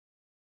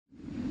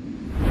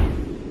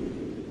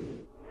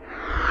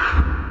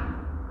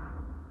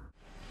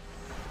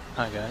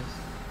Hi guys,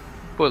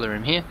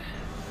 BoylerRoom here.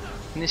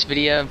 In this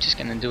video I'm just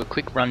going to do a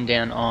quick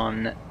rundown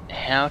on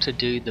how to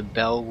do the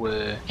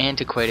Balwur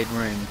Antiquated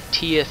Room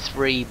Tier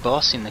 3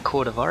 boss in the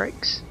Court of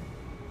Oryx.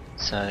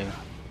 So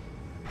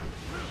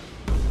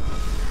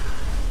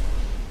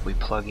we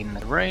plug in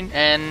the rune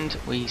and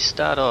we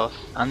start off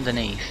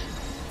underneath.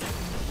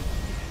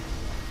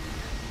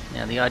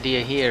 Now the idea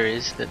here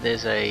is that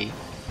there's a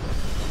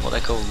what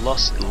they call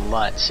lost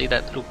light. See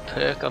that little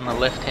perk on the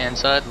left hand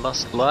side,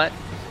 lost light?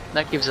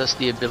 That gives us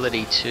the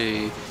ability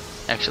to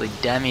actually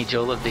damage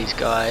all of these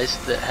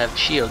guys that have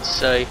shields.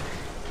 So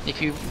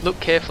if you look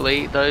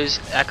carefully, those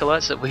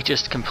acolytes that we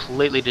just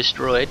completely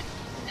destroyed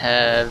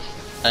have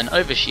an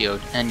overshield,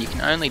 and you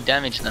can only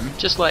damage them,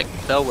 just like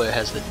Balwur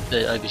has the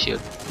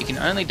overshield, you can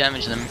only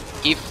damage them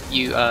if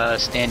you are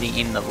standing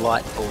in the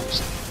light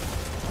pools.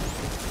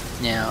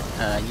 Now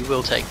you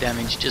will take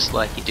damage just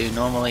like you do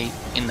normally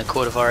in the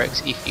Court of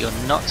Oryx if you're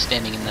not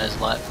standing in those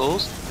light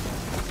pools,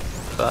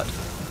 but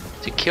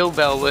to kill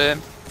Balwur,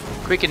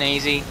 quick and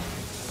easy,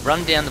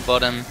 run down the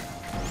bottom.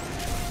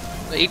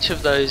 For each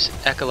of those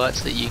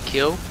acolytes that you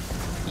kill,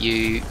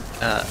 you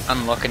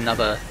unlock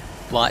another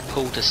light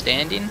pool to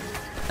stand in.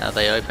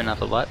 They open up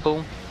a light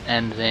pool,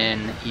 and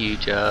then you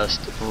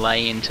just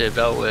lay into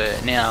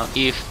Balwur. Now,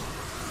 if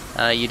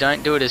you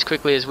don't do it as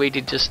quickly as we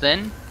did just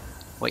then,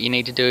 what you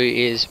need to do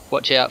is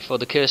watch out for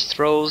the cursed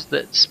thralls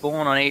that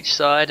spawn on each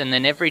side, and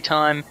then every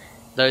time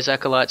those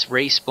acolytes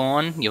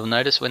respawn, you'll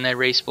notice when they're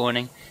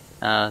respawning,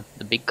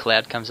 the big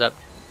cloud comes up.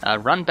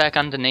 Run back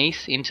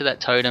underneath into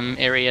that totem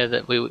area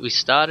that we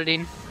started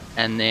in,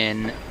 and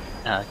then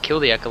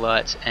kill the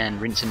acolytes and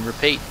rinse and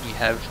repeat. You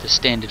have the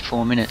standard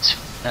 4 minutes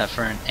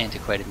for an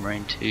antiquated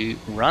rune to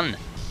run.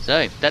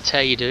 So that's how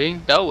you do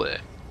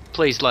Balwur.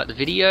 Please like the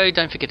video,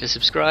 don't forget to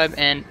subscribe,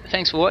 and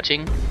thanks for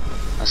watching.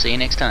 I'll see you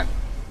next time.